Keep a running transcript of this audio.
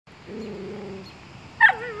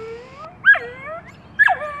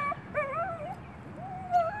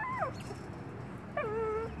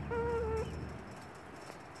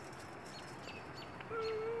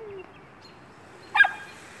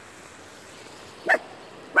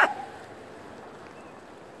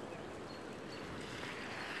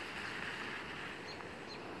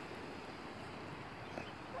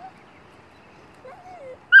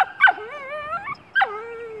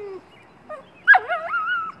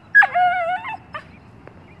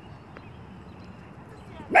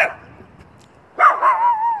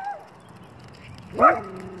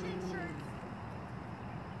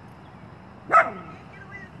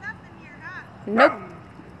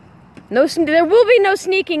No, there will be no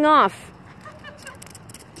sneaking off.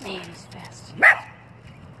 Man, he's fast.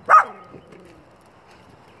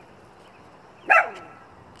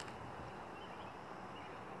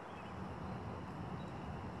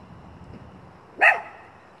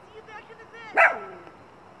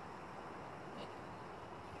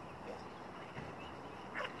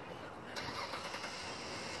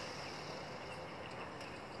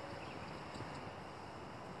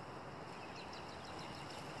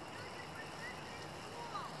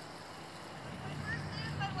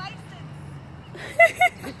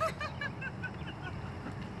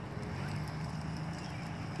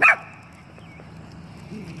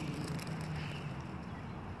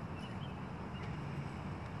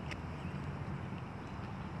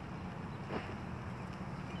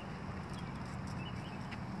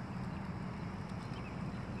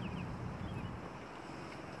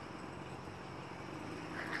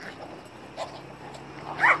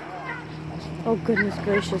 Oh, goodness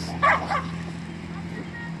gracious.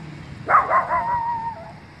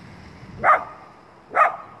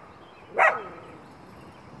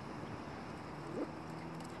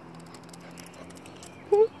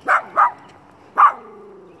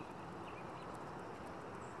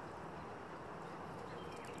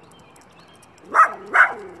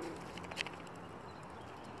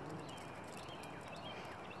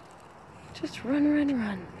 Just run, run,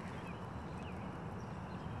 run.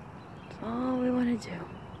 That's all we want to do.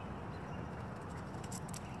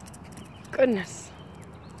 Goodness.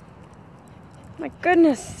 My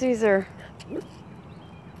goodness, Cezar.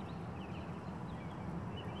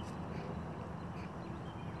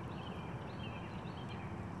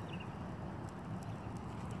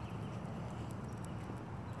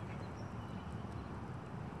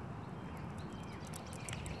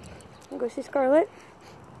 Go see Scarlett.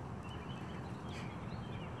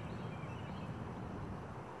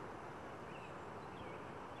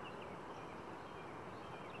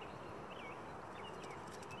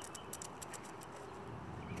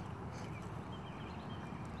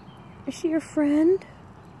 Is she your friend?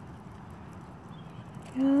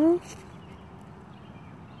 Yeah.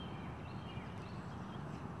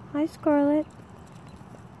 Hi, Scarlett.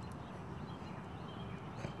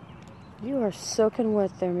 You are soaking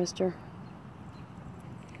wet there, mister.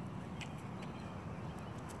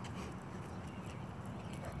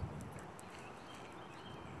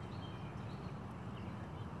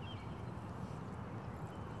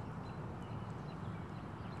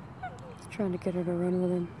 Trying to get her to run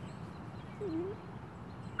with him.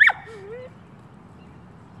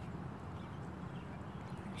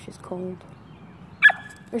 She's cold.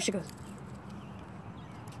 There she goes.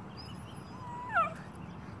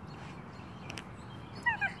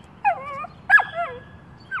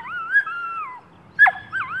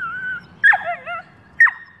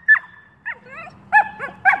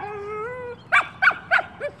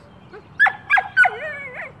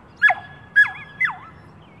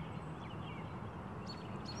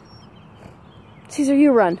 Cezar,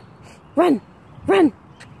 you run. Run! Run!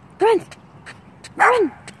 Run!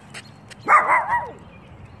 Run!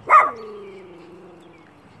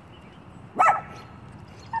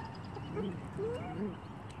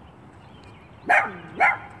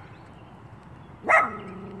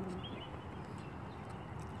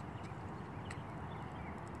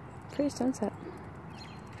 Pretty sunset.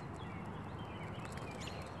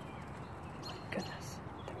 Goodness,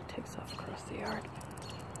 thing takes off across the yard.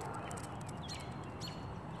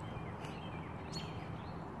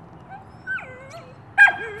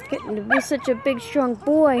 Getting to be such a big, strong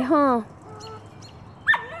boy, huh?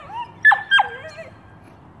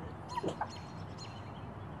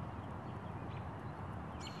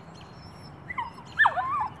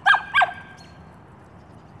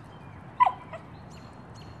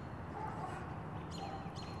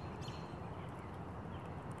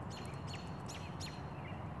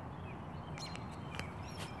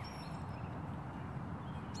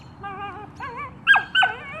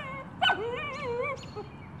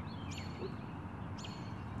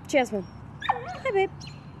 Jasmine. Hi, babe.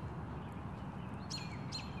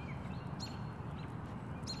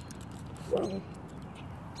 Whoa.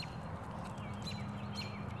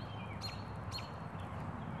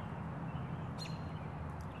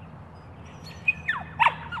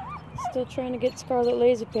 Still trying to get Scarlet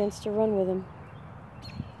Lazy Pants to run with him.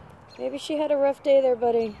 Maybe she had a rough day there,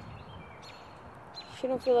 buddy. She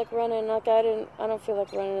don't feel like running like I didn't. I don't feel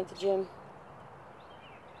like running at the gym.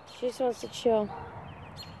 She just wants to chill.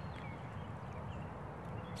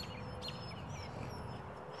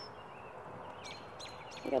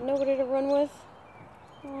 You got nobody to run with?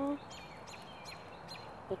 Aw.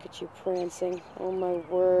 Look at you prancing. Oh my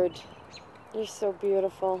word. You're so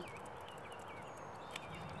beautiful.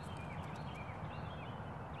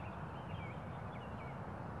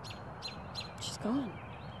 She's gone.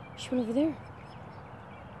 She went over there.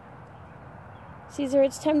 Cezar,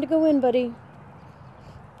 it's time to go in, buddy.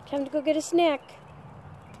 Time to go get a snack.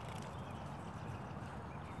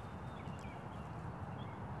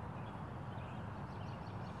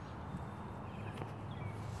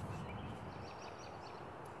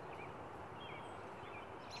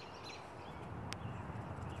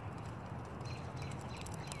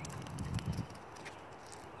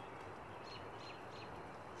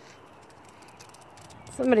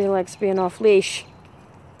 Somebody likes being off leash.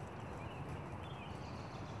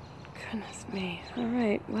 Goodness me. All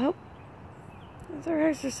right, well, that's our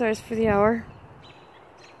exercise for the hour.